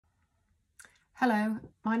Hello,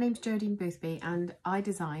 my name's Jodine Boothby and I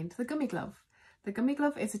designed the Gummee Glove. The Gummee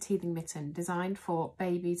Glove is a teething mitten designed for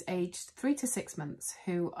babies aged 3 to 6 months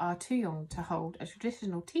who are too young to hold a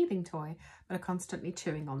traditional teething toy but are constantly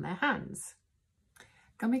chewing on their hands.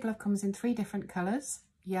 Gummee Glove comes in 3 different colours: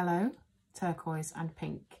 yellow, turquoise and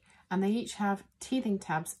pink, and they each have teething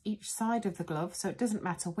tabs each side of the glove, so it doesn't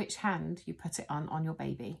matter which hand you put it on your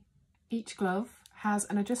baby. Each glove has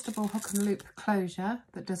an adjustable hook and loop closure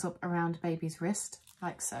that does up around baby's wrist,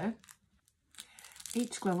 like so.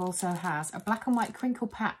 Each glove also has a black and white crinkle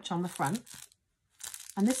patch on the front,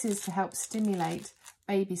 and this is to help stimulate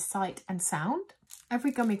baby's sight and sound.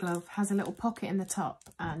 Every Gummee Glove has a little pocket in the top,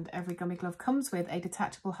 and every Gummee Glove comes with a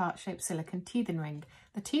detachable heart-shaped silicone teething ring.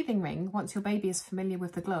 The teething ring, once your baby is familiar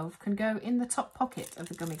with the glove, can go in the top pocket of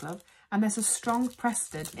the Gummee Glove, and there's a strong press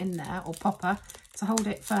stud in there, or popper, to hold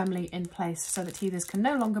it firmly in place so that teethers can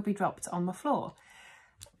no longer be dropped on the floor.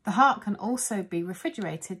 The heart can also be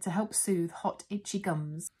refrigerated to help soothe hot, itchy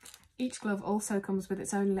gums. Each glove also comes with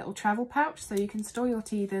its own little travel pouch, so you can store your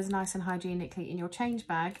teethers nice and hygienically in your change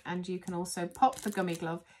bag, and you can also pop the Gummee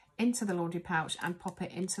Glove into the laundry pouch and pop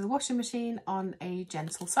it into the washing machine on a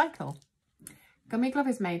gentle cycle. Gummee Glove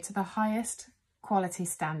is made to the highest quality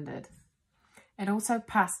standard. It also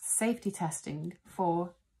passed safety testing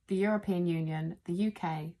for the European Union, the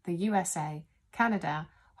UK, the USA, Canada,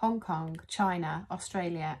 Hong Kong, China,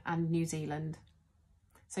 Australia and New Zealand.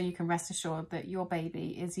 So you can rest assured that your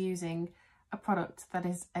baby is using a product that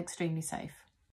is extremely safe.